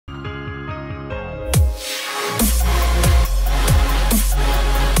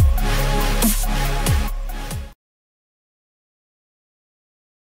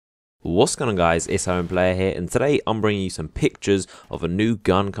What's going on, guys? It's Owen Player here, and today I'm bringing you some pictures of a new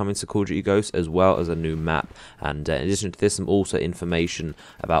gun coming to Call of Duty Ghosts, as well as a new map. And in addition to this, some also information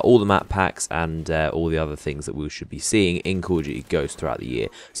about all the map packs and all the other things that we should be seeing in Call of Duty Ghosts throughout the year.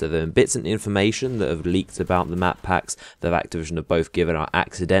 So there are bits and information that have leaked about the map packs that Activision have both given out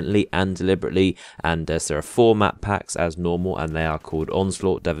accidentally and deliberately. And so there are 4 map packs as normal, and they are called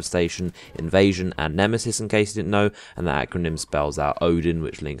Onslaught, Devastation, Invasion, and Nemesis, in case you didn't know. And that acronym spells out Odin,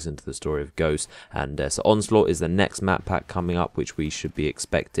 which links into the story of Ghost. And so Onslaught is the next map pack coming up, which we should be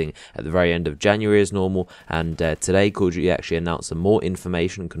expecting at the very end of January as normal. And today Call of Duty actually announced some more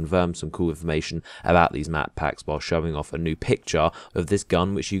information, confirmed some cool information about these map packs while showing off a new picture of this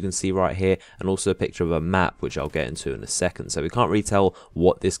gun, which you can see right here, and also a picture of a map, which I'll get into in a second. So we can't really tell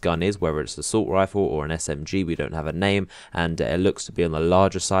what this gun is, whether it's an assault rifle or an SMG. We don't have a name, and it looks to be on the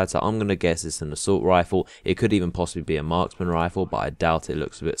larger side, so I'm going to guess it's an assault rifle. It could even possibly be a marksman rifle, but I doubt it.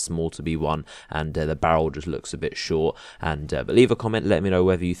 Looks a bit small to be one, and the barrel just looks a bit short. And but leave a comment, let me know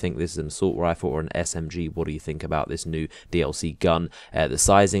whether you think this is an assault rifle or an SMG. What do you think about this new DLC gun? The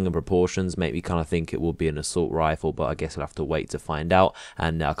sizing and proportions make me kind of think it will be an assault rifle, but I guess we'll have to wait to find out.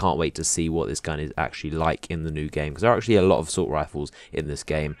 And I can't wait to see what this gun is actually like in the new game, because there are actually a lot of assault rifles in this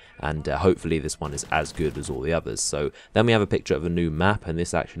game, and hopefully this one is as good as all the others. So then we have a picture of a new map, and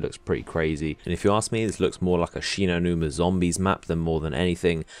this actually looks pretty crazy. And if you ask me, this looks more like a Shinonuma Zombies map than more than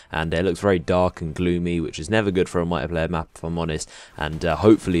anything, and it looks very dark and gloomy, which is never good for a multiplayer map, if I'm honest. And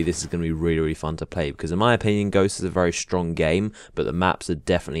hopefully this is going to be really, really fun to play, because in my opinion Ghost is a very strong game, but the maps are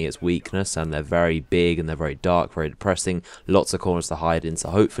definitely its weakness, and they're very big and they're very dark, very depressing, lots of corners to hide in. So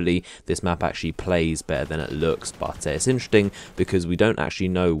hopefully this map actually plays better than it looks. But it's interesting because we don't actually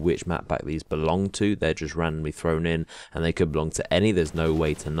know which map pack these belong to. They're just randomly thrown in, and they could belong to any. There's no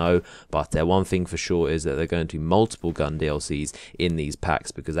way to know. But one thing for sure is that they're going to do multiple gun DLCs in these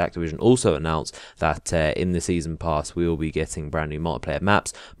packs, because Activision also announced that in the season pass we will be getting brand new multiplayer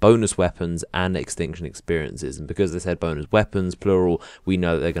maps, bonus weapons, and extinction experiences. And because they said bonus weapons plural, we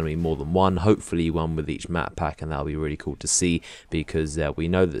know that they're going to be more than one, hopefully one with each map pack, and that'll be really cool to see, because we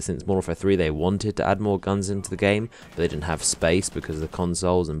know that since Modern Warfare 3 they wanted to add more guns into the game, but they didn't have space because of the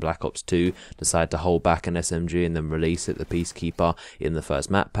consoles, and Black Ops 2 decided to hold back an SMG and then release it, the Peacekeeper, in the first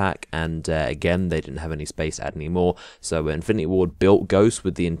map pack. And again, they didn't have any space to add any more. So Infinity Ward built Ghost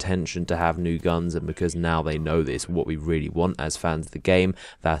with the intention to have new guns, and because now they know this, what we really want as fans of the game,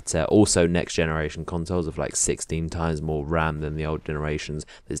 that also next generation consoles have like 16 times more RAM than the old generations.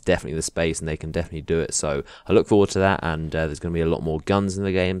 There's definitely the space, and they can definitely do it. So I look forward to that, and there's going to be a lot more guns in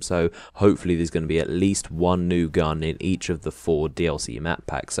the game, so hopefully there's going to be at least one new gun in each of the 4 DLC map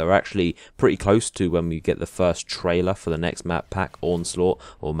packs. So we're actually pretty close to when we get the first trailer for the next map pack, Onslaught,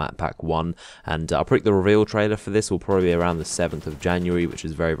 or map pack 1, and I'll predict the reveal trailer for this will probably be around the 7th of January, which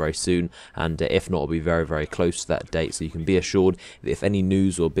is very, very soon, and if not, it'll be very, very close to that date. So you can be assured that if any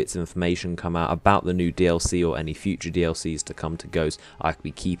news or bits of information come out about the new DLC or any future DLCs to come to Ghost, I can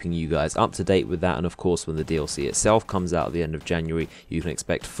be keeping you guys up to date with that. And of course, when the DLC itself comes out at the end of January, you can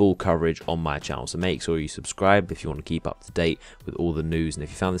expect full coverage on my channel. So make sure you subscribe if you want to keep up to date with all the news. And if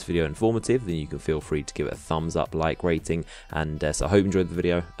you found this video informative, then you can feel free to give it a thumbs up, like rating. And so I hope you enjoyed the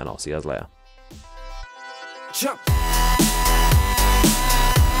video, and I'll see you guys later. Jump.